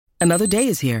Another day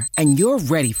is here, and you're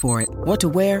ready for it. What to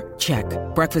wear? Check.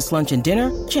 Breakfast, lunch, and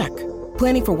dinner? Check.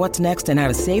 Planning for what's next and how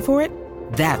to save for it?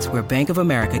 That's where Bank of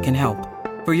America can help.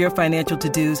 For your financial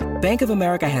to-dos, Bank of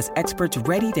America has experts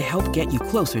ready to help get you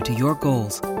closer to your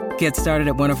goals. Get started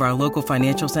at one of our local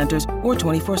financial centers or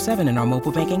 24/7 in our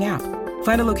mobile banking app.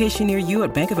 Find a location near you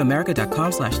at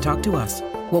bankofamerica.com/talktous.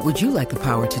 What would you like the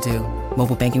power to do?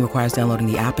 Mobile banking requires downloading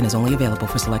the app and is only available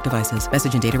for select devices.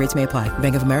 Message and data rates may apply.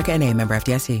 Bank of America N.A., member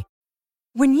FDIC.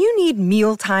 When you need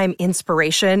mealtime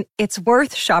inspiration, it's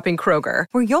worth shopping Kroger,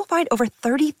 where you'll find over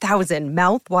 30,000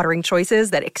 mouth-watering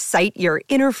choices that excite your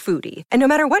inner foodie. And no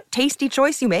matter what tasty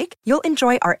choice you make, you'll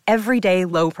enjoy our everyday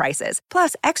low prices,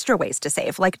 plus extra ways to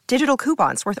save, like digital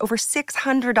coupons worth over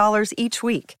 $600 each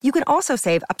week. You can also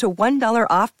save up to $1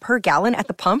 off per gallon at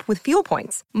the pump with fuel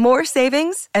points. More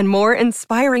savings and more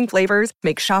inspiring flavors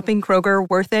make shopping Kroger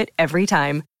worth it every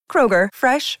time. Kroger,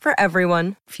 fresh for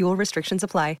everyone. Fuel restrictions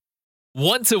apply.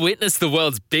 Want to witness the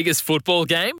world's biggest football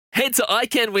game? Head to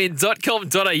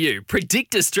iCanWin.com.au,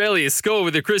 predict Australia's score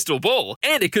with a crystal ball,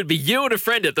 and it could be you and a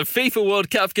friend at the FIFA World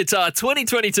Cup Qatar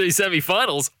 2022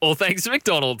 semi-finals, all thanks to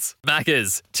McDonald's.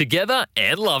 Maccas, together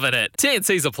and loving it.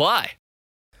 TNCs apply.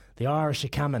 The Irish are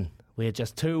coming. We're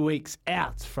just 2 weeks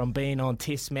out from being on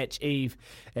Test match eve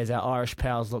as our Irish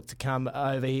pals look to come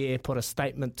over here, put a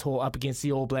statement tour up against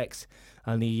the All Blacks,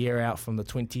 only a year out from the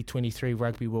 2023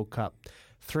 Rugby World Cup.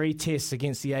 3 tests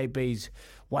against the ABs.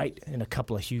 Wait in a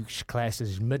couple of huge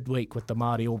classes midweek with the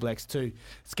Māori All Blacks too.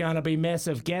 It's going to be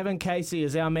massive. Gavin Casey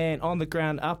is our man on the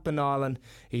ground up in Ireland.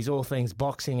 He's all things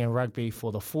boxing and rugby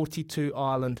for the 42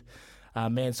 Ireland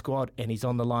man squad, and he's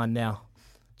on the line now.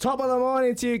 Top of the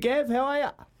morning to you, Gav. How are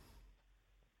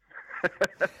you?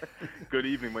 Good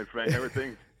evening, my friend. How are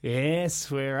things?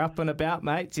 Yes, we're up and about,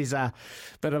 mate. There's a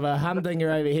bit of a humdinger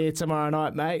over here tomorrow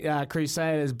night, mate.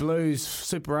 Crusaders Blues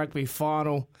Super Rugby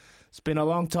final. It's been a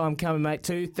long time coming, mate.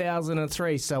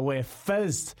 2003, so we're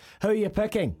fizzed. Who are you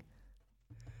picking?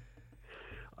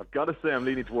 I've got to say I'm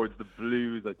leaning towards the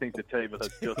Blues. I think the table has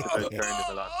just about turned in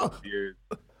the last couple of years.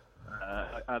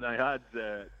 And I had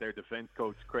their defence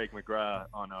coach, Craig McGrath,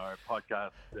 on our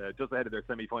podcast just ahead of their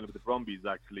semi-final with the Brumbies,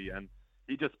 actually. And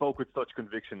he just spoke with such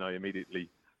conviction, I immediately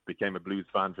became a Blues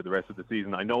fan for the rest of the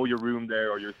season. I know your room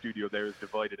there or your studio there is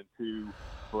divided in two,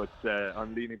 but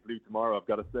I'm leaning blue tomorrow, I've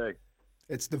got to say.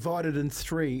 It's divided in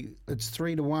 3. It's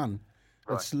 3-1.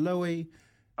 Right. It's Louis,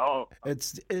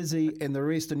 it's Izzy, and the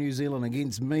rest of New Zealand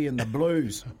against me and the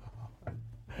Blues.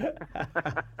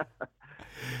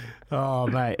 Oh,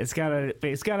 mate, it's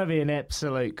gonna be an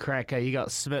absolute cracker. You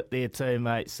got Smith there too,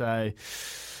 mate, so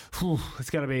it's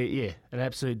going to be, an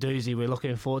absolute doozy. We're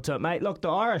looking forward to it, mate. Look, the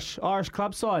Irish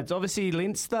club sides, obviously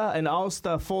Leinster and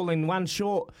Ulster falling one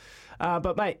short.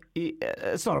 But, mate,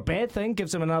 it's not a bad thing.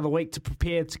 Gives them another week to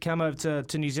prepare to come over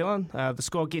to New Zealand. The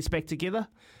squad gets back together.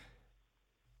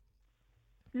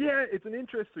 Yeah, it's an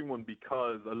interesting one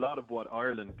because a lot of what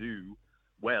Ireland do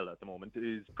well at the moment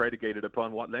is predicated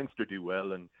upon what Leinster do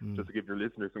well. And just to give your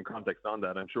listeners some context on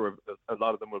that, I'm sure a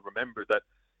lot of them will remember that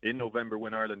in November,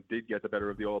 when Ireland did get the better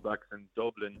of the All Blacks in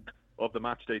Dublin, of the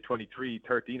match day 23,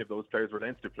 13 of those players were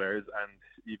Leinster players, and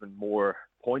even more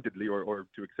pointedly, or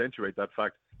to accentuate that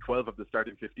fact, 12 of the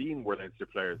starting 15 were Leinster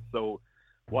players. So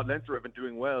what Leinster have been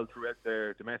doing well throughout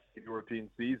their domestic European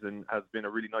season has been a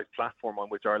really nice platform on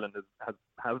which Ireland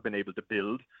has been able to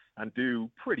build and do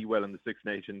pretty well in the Six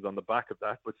Nations on the back of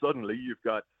that. But suddenly you've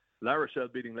got La Rochelle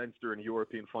beating Leinster in a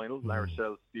European final. La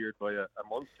Rochelle steered by a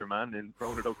monster man in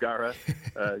Ronan O'Gara.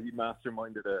 He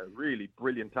masterminded a really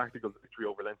brilliant tactical victory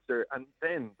over Leinster. And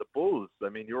then the Bulls, I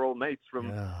mean, your old mates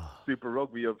from Super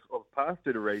Rugby of past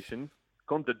iterations,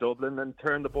 come to Dublin and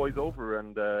turn the boys over.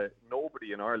 And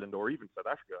nobody in Ireland, or even South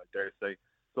Africa, I dare say,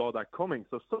 saw that coming.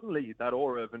 So suddenly that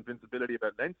aura of invincibility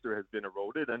about Leinster has been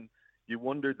eroded. And you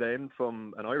wonder then,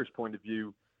 from an Irish point of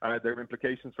view, are there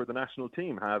implications for the national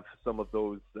team? Have some of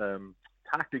those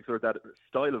tactics or that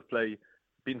style of play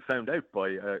been found out by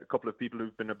a couple of people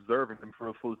who've been observing them for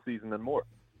a full season and more?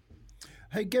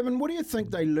 Hey, Gavin, what do you think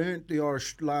they learnt, the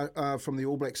Irish, from the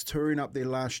All Blacks touring up there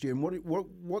last year? And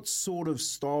what sort of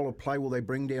style of play will they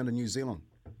bring down to New Zealand?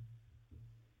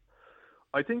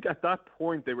 I think at that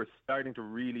point they were starting to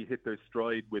really hit their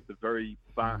stride with the very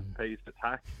fast-paced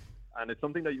attack. And it's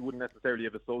something that you wouldn't necessarily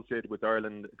have associated with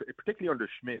Ireland, particularly under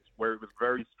Schmidt, where it was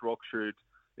very structured.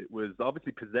 It was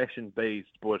obviously possession-based,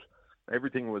 but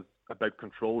everything was about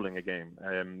controlling a game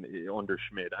under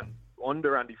Schmidt. And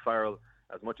under Andy Farrell,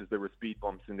 as much as there were speed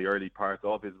bumps in the early part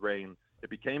of his reign, it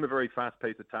became a very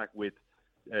fast-paced attack with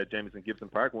Jamison Gibson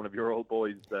Park, one of your old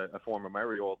boys, a former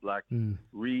Maori All Black,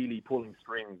 really pulling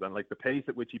strings. And like the pace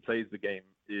at which he plays the game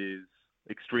is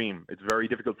extreme. It's very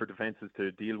difficult for defences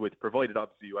to deal with, provided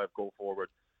obviously you have go forward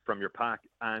from your pack.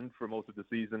 And for most of the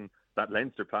season, that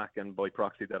Leinster pack and by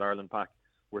proxy that Ireland pack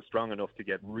were strong enough to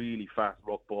get really fast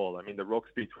ruck ball. I mean, the ruck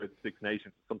speed for the Six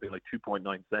Nations is something like 2.9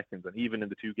 seconds. And even in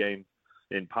the 2 games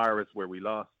in Paris where we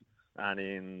lost and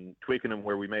in Twickenham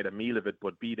where we made a meal of it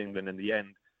but beat England in the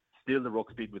end, still the ruck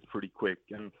speed was pretty quick.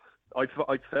 And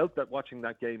I felt that watching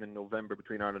that game in November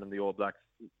between Ireland and the All Blacks,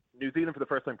 New Zealand for the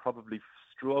first time probably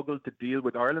struggled to deal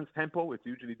with Ireland's tempo. It's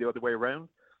usually the other way around.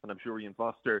 And I'm sure Ian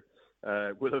Foster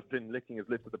will have been licking his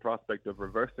lips at the prospect of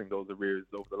reversing those arrears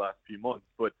over the last few months.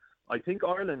 But I think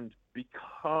Ireland,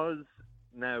 because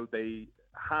now they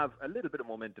have a little bit of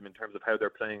momentum in terms of how they're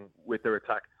playing with their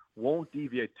attack, won't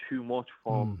deviate too much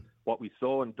from what we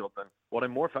saw in Dublin. What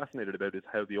I'm more fascinated about is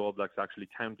how the All Blacks actually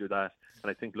counter that. And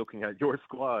I think looking at your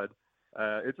squad,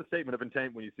 it's a statement of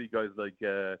intent when you see guys like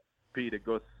Peter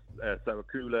Gus,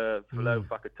 Sawakula, Folau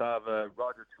Fakatava,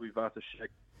 Roger Tuivasa-Sheck,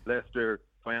 Lester,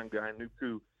 Fayanga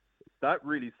Hanuku. That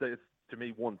really says to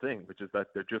me one thing, which is that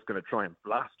they're just going to try and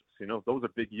blast us. You know, those are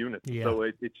big units. Yeah. So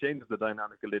it changes the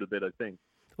dynamic a little bit, I think.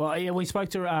 Well, yeah, we spoke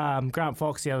to Grant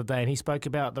Fox the other day, and he spoke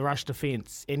about the rush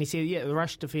defence. And he said, yeah, the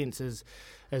rush defence is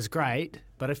great,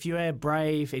 but if you are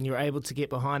brave and you're able to get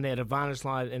behind that advantage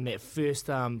line in that first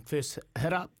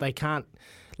hit up, they can't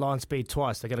line speed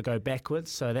twice. They're going to go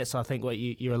backwards. So that's, I think, what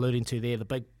you're alluding to there. The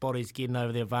big bodies getting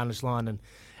over the advantage line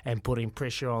and putting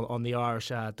pressure on the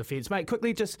Irish defence. Mate,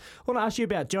 quickly, just want to ask you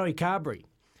about Joey Carbery,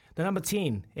 the number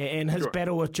 10, and his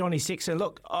battle with Johnny Sexton.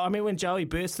 Look, I mean, when Joey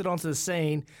bursted onto the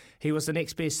scene, he was the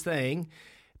next best thing,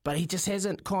 but he just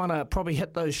hasn't kind of probably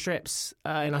hit those straps,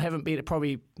 and I haven't been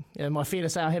probably, my fair to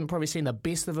say, I haven't probably seen the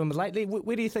best of him lately.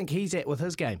 Where do you think he's at with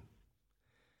his game?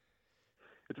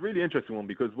 It's a really interesting one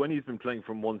because when he's been playing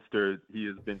for Munster, he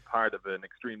has been part of an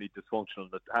extremely dysfunctional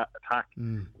attack.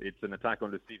 It's an attack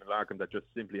under Stephen Larkin that just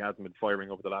simply hasn't been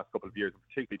firing over the last couple of years, and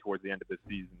particularly towards the end of this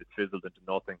season, it fizzled into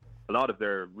nothing. A lot of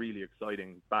their really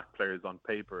exciting back players on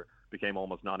paper became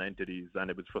almost non-entities, and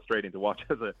it was frustrating to watch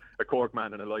as a Cork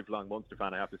man and a lifelong Munster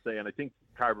fan, I have to say. And I think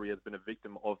Carbery has been a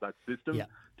victim of that system. Yeah.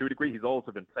 To a degree, he's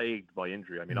also been plagued by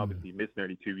injury. I mean, obviously he missed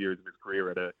nearly 2 years of his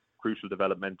career at a crucial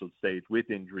developmental stage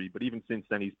with injury, but even since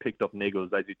then he's picked up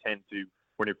niggles, as you tend to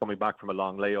when you're coming back from a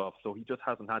long layoff. So he just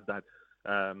hasn't had that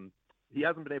he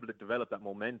hasn't been able to develop that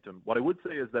momentum. What I would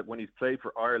say is that when he's played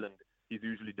for Ireland, he's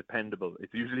usually dependable.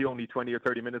 It's usually only 20 or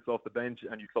 30 minutes off the bench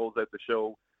and you close out the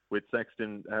show with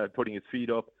Sexton putting his feet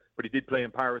up. But he did play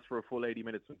in Paris for a full 80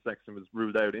 minutes when Sexton was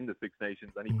ruled out in the Six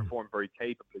Nations, and he performed very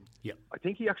capably. Yep. I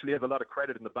think he actually has a lot of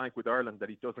credit in the bank with Ireland that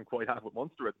he doesn't quite have with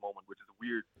Munster at the moment, which is a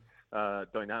weird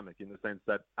dynamic in the sense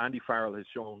that Andy Farrell has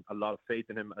shown a lot of faith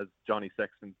in him as Johnny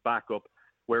Sexton's backup,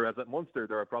 whereas at Munster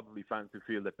there are probably fans who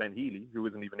feel that Ben Healy, who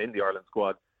isn't even in the Ireland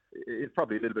squad, is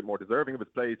probably a little bit more deserving of his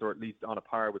place, or at least on a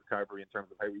par with Carbery in terms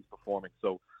of how he's performing.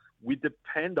 So we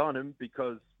depend on him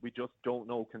because we just don't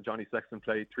know, can Johnny Sexton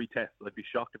play 3 tests? I'd be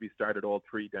shocked if he started all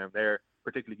 3 down there,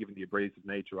 particularly given the abrasive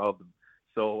nature of them.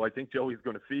 So I think Joey's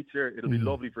going to feature. It'll be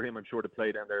lovely for him, I'm sure, to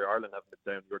play down there. Ireland haven't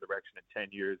been down your direction in 10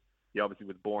 years. He obviously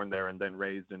was born there and then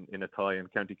raised in Athy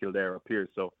and County Kildare up here.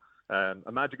 So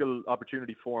a magical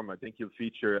opportunity for him. I think he'll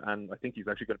feature, and I think he's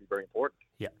actually going to be very important.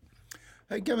 Yeah.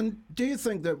 Hey, Gavin, do you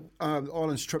think that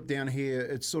Ireland's trip down here,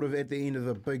 it's sort of at the end of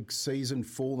a big season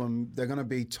for them, they're going to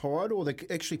be tired, or they're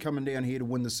actually coming down here to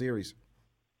win the series?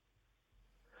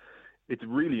 It's a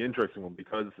really interesting one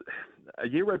because a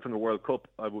year out from the World Cup,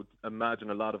 I would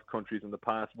imagine a lot of countries in the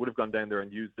past would have gone down there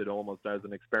and used it almost as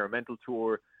an experimental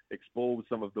tour, exposed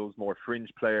some of those more fringe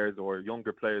players or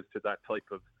younger players to that type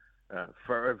of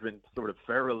fervent, sort of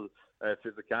feral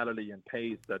physicality and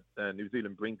pace that New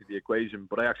Zealand bring to the equation.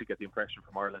 But I actually get the impression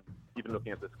from Ireland, even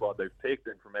looking at the squad they've picked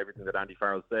and from everything that Andy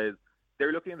Farrell says,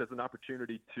 they're looking at it as an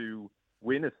opportunity to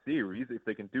win a series if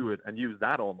they can do it and use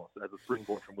that almost as a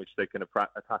springboard from which they can attack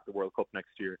the World Cup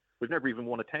next year. We've never even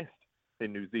won a test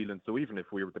in New Zealand, so even if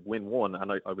we were to win one,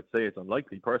 and I would say it's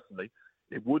unlikely personally,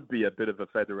 it would be a bit of a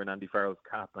feather in Andy Farrell's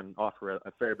cap and offer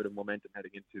a fair bit of momentum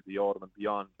heading into the autumn and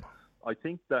beyond. I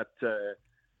think that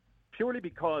purely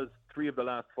because 3 of the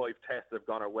last 5 tests have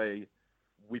gone our way,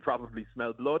 we probably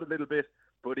smell blood a little bit,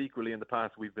 but equally in the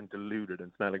past we've been deluded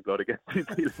in smelling blood against New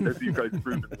Zealand, as you guys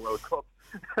proved in the World Cup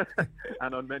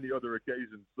and on many other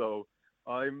occasions. So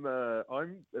I'm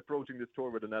approaching this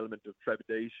tour with an element of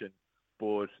trepidation,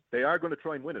 but they are going to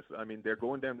try and win it. I mean, they're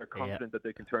going down, they're confident that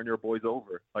they can turn your boys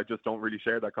over. I just don't really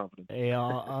share that confidence. Yeah,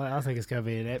 I think it's going to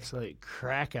be an absolute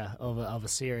cracker of a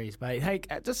series, mate. Hey,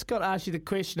 I just got to ask you the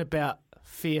question about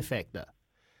fear factor.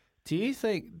 Do you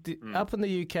think, up in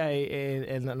the UK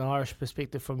and an Irish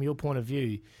perspective from your point of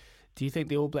view, Do you think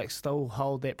the All Blacks still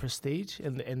hold that prestige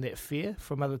and that fear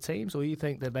from other teams, or you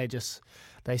think that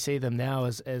they see them now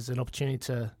as an opportunity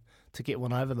to get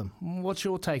one over them? What's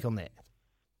your take on that?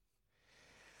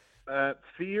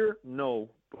 Fear, no,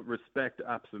 but respect,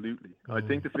 absolutely. I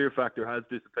think the fear factor has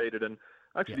dissipated, and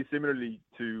actually similarly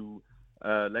to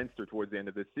Leinster towards the end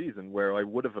of this season, where I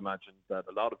would have imagined that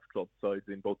a lot of club sides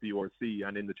in both the URC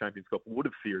and in the Champions Cup would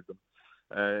have feared them.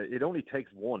 It only takes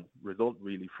one result,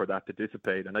 really, for that to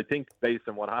dissipate. And I think based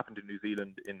on what happened in New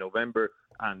Zealand in November,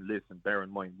 and listen, bear in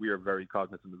mind, we are very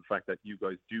cognizant of the fact that you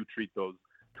guys do treat those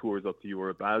tours up to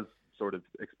Europe as sort of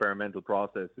experimental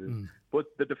processes. But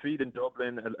the defeat in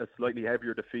Dublin, a slightly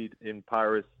heavier defeat in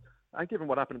Paris, and given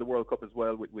what happened in the World Cup as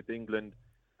well with England,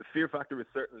 the fear factor is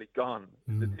certainly gone.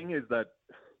 The thing is that,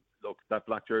 look, that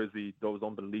black jersey, those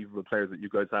unbelievable players that you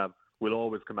guys have will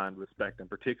always command respect, and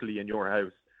particularly in your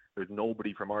house. There's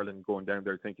nobody from Ireland going down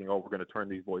there thinking, oh, we're going to turn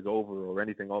these boys over or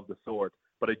anything of the sort.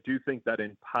 But I do think that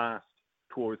in past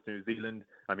tours to New Zealand,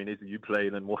 I mean, Izzy, you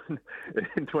played in one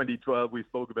in 2012. We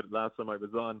spoke about it last time I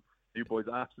was on. You boys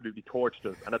absolutely torched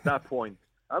us. And at that point,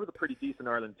 I was a pretty decent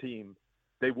Ireland team.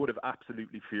 They would have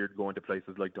absolutely feared going to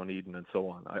places like Dunedin and so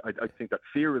on. I think that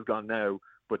fear is gone now,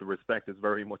 but the respect is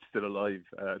very much still alive.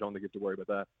 I don't think you have to worry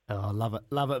about that. Oh,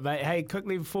 love it, mate. Hey,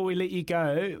 quickly before we let you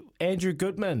go, Andrew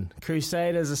Goodman,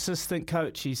 Crusaders assistant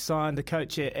coach. He signed to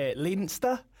coach at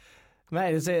Leinster.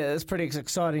 Mate, it's pretty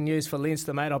exciting news for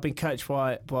Leinster, mate. I've been coached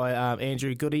by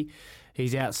Andrew Goody.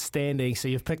 He's outstanding, so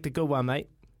you've picked a good one, mate.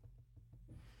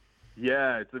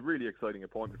 Yeah, it's a really exciting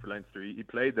appointment for Leinster. He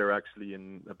played there actually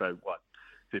in about,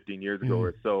 15 years ago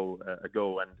or so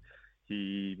ago, and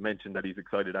he mentioned that he's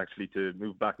excited actually to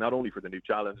move back, not only for the new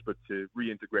challenge, but to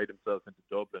reintegrate himself into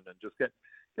Dublin and just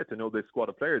get to know this squad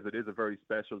of players. It is a very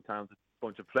special, talented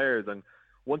bunch of players. And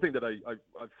one thing that I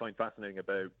find fascinating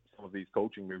about some of these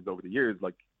coaching moves over the years,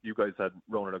 like you guys had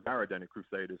Ronan O'Gara down at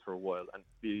Crusaders for a while, and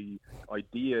the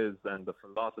ideas and the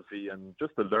philosophy and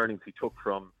just the learnings he took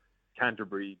from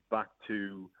Canterbury back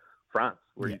to France,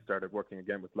 where he started working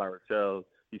again with La Rochelle.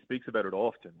 He speaks about it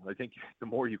often. I think the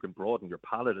more you can broaden your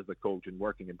palette as a coach and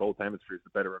working in both hemispheres, the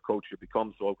better a coach you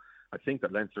become. So I think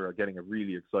that Leinster are getting a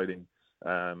really exciting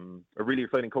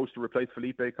coach to replace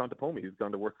Felipe Contepomi, who's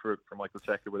gone to work for Michael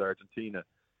Cheika with Argentina.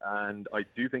 And I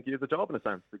do think he has a job in a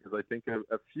sense, because I think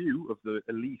a few of the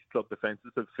elite club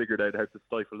defences have figured out how to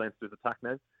stifle Leinster's attack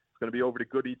now. It's going to be over to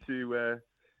Goody to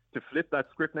flip that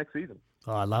script next season.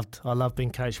 Oh, I loved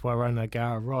being coached by Ronan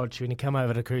O'Gara. Rog, when you come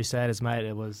over to Crusaders, mate,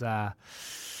 it was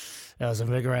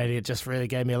invigorating. It just really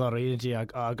gave me a lot of energy.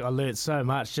 I learned so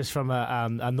much just from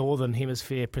a Northern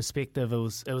Hemisphere perspective. It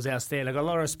was outstanding. I got a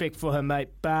lot of respect for him, mate.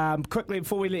 Quickly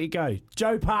before we let you go,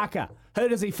 Joe Parker, who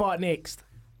does he fight next?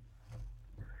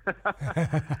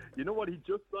 You know what? He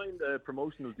just signed a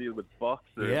promotional deal with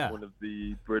Boxer, one of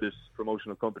the British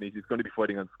promotional companies. He's going to be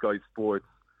fighting on Sky Sports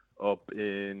up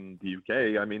in the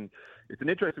UK. I mean, it's an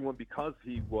interesting one because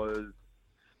he was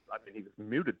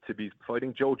mooted to be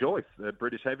fighting Joe Joyce, a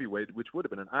British heavyweight, which would have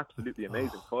been an absolutely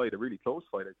amazing fight, a really close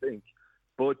fight, I think.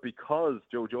 But because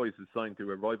Joe Joyce is signed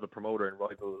to a rival promoter and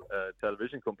rival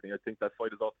television company, I think that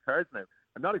fight is off the cards now.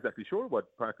 I'm not exactly sure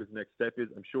what Parker's next step is.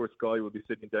 I'm sure Sky will be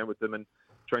sitting down with them and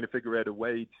trying to figure out a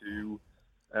way to,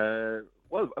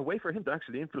 a way for him to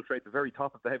actually infiltrate the very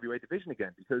top of the heavyweight division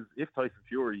again. Because if Tyson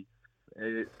Fury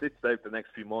sits out the next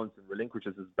few months and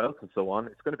relinquishes his belt and so on,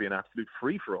 it's going to be an absolute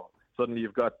free-for-all. Suddenly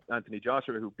you've got Anthony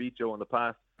Joshua, who beat Joe in the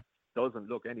past, doesn't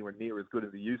look anywhere near as good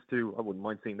as he used to. I wouldn't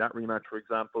mind seeing that rematch, for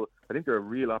example. I think there are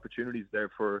real opportunities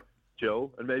there for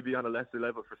Joe, and maybe on a lesser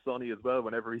level for Sonny as well,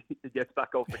 whenever he gets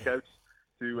back off the couch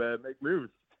to make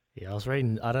moves. Yeah, I was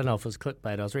reading, I don't know if it was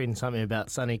clickbait, I was reading something about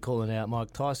Sonny calling out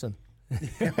Mike Tyson.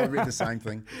 I read the same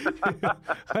thing.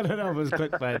 I don't know if it was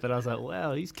clickbait, but I was like,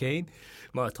 wow, he's keen.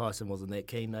 Mike Tyson wasn't that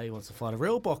keen, though. He wants to fight a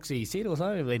real boxer, he said, or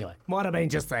something. Anyway, might have been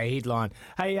just a headline.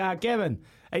 Hey, Gavin,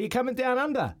 are you coming down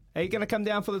under? Are you going to come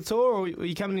down for the tour, or are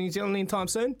you coming to New Zealand anytime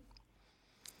soon?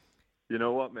 You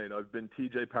know what, mate? I've been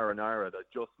TJ Paranara. I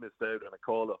just missed out on a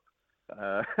call-up.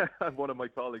 And one of my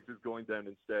colleagues is going down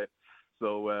instead.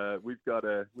 So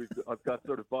I've got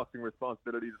sort of boxing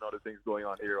responsibilities and other things going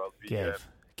on here. I'll be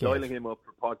dialing him up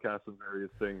for podcasts and various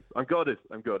things. I'm gutted.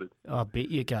 I bet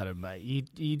you got it, mate.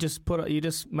 You just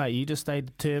stay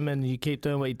determined. You keep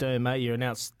doing what you're doing, mate. You're an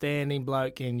outstanding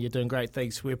bloke and you're doing great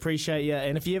things. We appreciate you.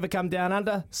 And if you ever come down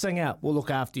under, sing out. We'll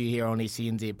look after you here on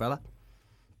SENZ, brother.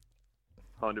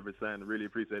 100%. Really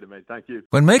appreciate it, mate. Thank you.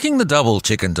 When making the double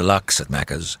chicken deluxe at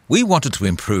Macca's, we wanted to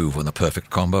improve on the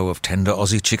perfect combo of tender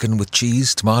Aussie chicken with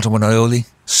cheese, tomato and aioli.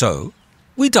 So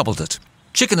we doubled it.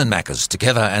 Chicken and Macca's,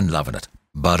 together and loving it.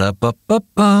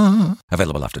 Ba-da-ba-ba-ba.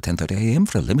 Available after 10:30 a.m.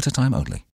 for a limited time only.